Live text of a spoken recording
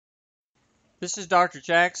This is Dr.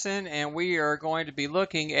 Jackson, and we are going to be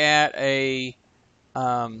looking at a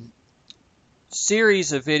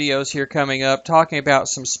series of videos here coming up talking about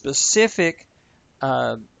some specific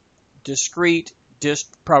discrete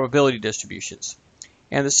probability distributions.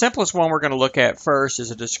 And the simplest one we're going to look at first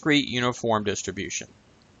is a discrete uniform distribution.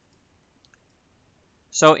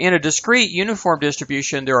 So in a discrete uniform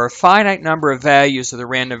distribution, there are a finite number of values of the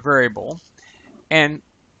random variable, and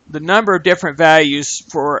the number of different values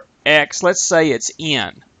for x, let's say it's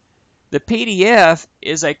n. The PDF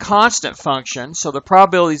is a constant function, so the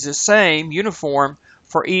probability is the same, uniform,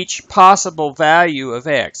 for each possible value of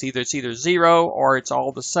x. It's either 0 or it's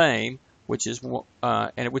all the same, which is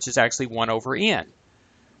actually 1 over n.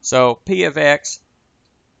 So P of x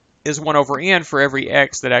is 1 over n for every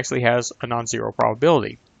x that actually has a non-zero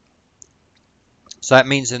probability. So that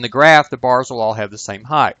means in the graph, the bars will all have the same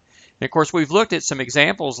height. And of course, we've looked at some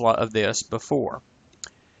examples of this before.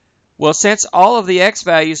 Well, since all of the x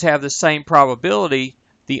values have the same probability,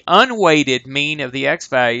 the unweighted mean of the x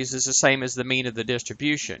values is the same as the mean of the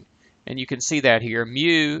distribution. And you can see that here.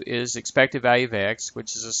 Mu is expected value of x,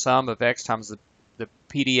 which is the sum of x times the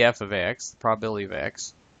PDF of x, the probability of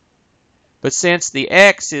x. But since the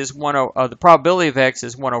probability of x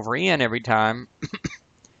is 1 over n every time,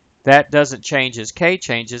 that doesn't change as k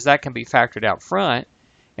changes. That can be factored out front.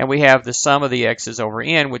 And we have the sum of the x's over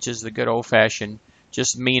n, which is the good old-fashioned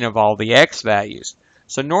just mean of all the x values.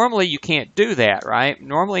 So normally you can't do that, right?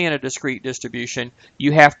 Normally in a discrete distribution,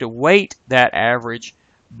 you have to weight that average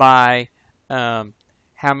by by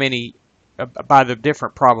the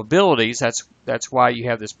different probabilities. That's why you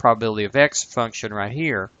have this probability of x function right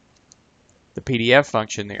here, the PDF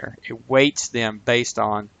function there. It weights them based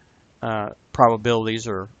on probabilities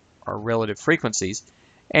or relative frequencies.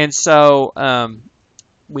 And so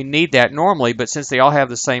we need that normally, but since they all have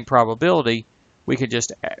the same probability, we can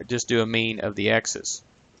just do a mean of the x's.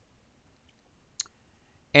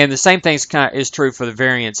 And the same thing is true for the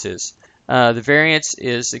variances. The variance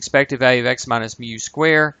is expected value of x minus mu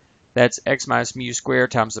squared. That's x minus mu squared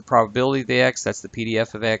times the probability of the x. That's the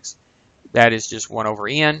PDF of x. That is just 1 over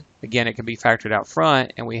n. Again, it can be factored out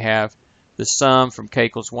front, and we have the sum from k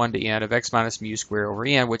equals 1 to n of x minus mu squared over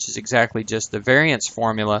n, which is exactly just the variance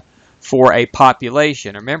formula for a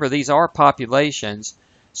population. Remember, these are populations.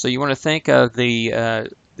 So you want to think of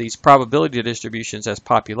these probability distributions as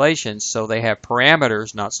populations, so they have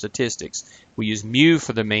parameters, not statistics. We use mu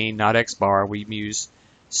for the mean, not x bar. We use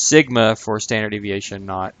sigma for standard deviation,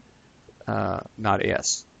 not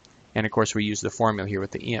s. And of course, we use the formula here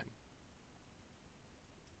with the n.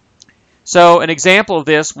 So an example of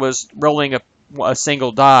this was rolling a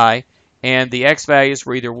single die, and the x values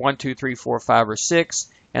were either 1, 2, 3, 4, 5, or 6,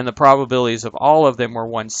 and the probabilities of all of them were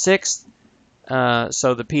 1/6.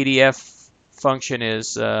 So the PDF function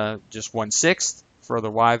is just 1/6 for the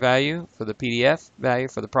y value, for the PDF value,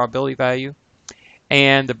 for the probability value.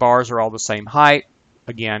 And the bars are all the same height,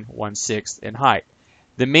 again 1/6 in height.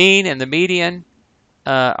 The mean and the median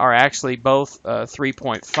are actually both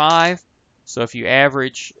 3.5. So if you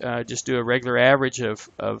average, just do a regular average of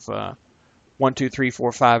 1, 2, 3,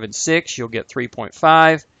 4, 5, and 6, you'll get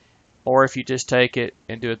 3.5. Or if you just take it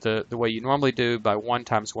and do it the way you normally do, by 1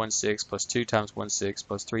 times 1/6 plus 2 times 1/6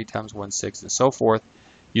 plus 3 times 1/6 and so forth,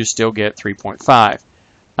 you still get 3.5.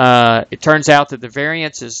 It turns out that the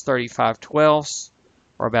variance is 35/12,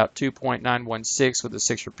 or about 2.916 with the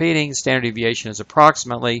 6 repeating. Standard deviation is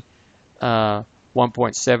approximately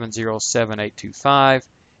 1.707825.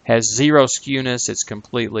 Has 0 skewness. It's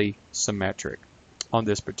completely symmetric on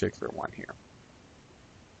this particular one here.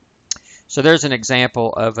 So there's an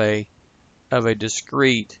example of a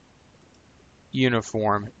discrete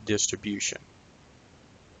uniform distribution.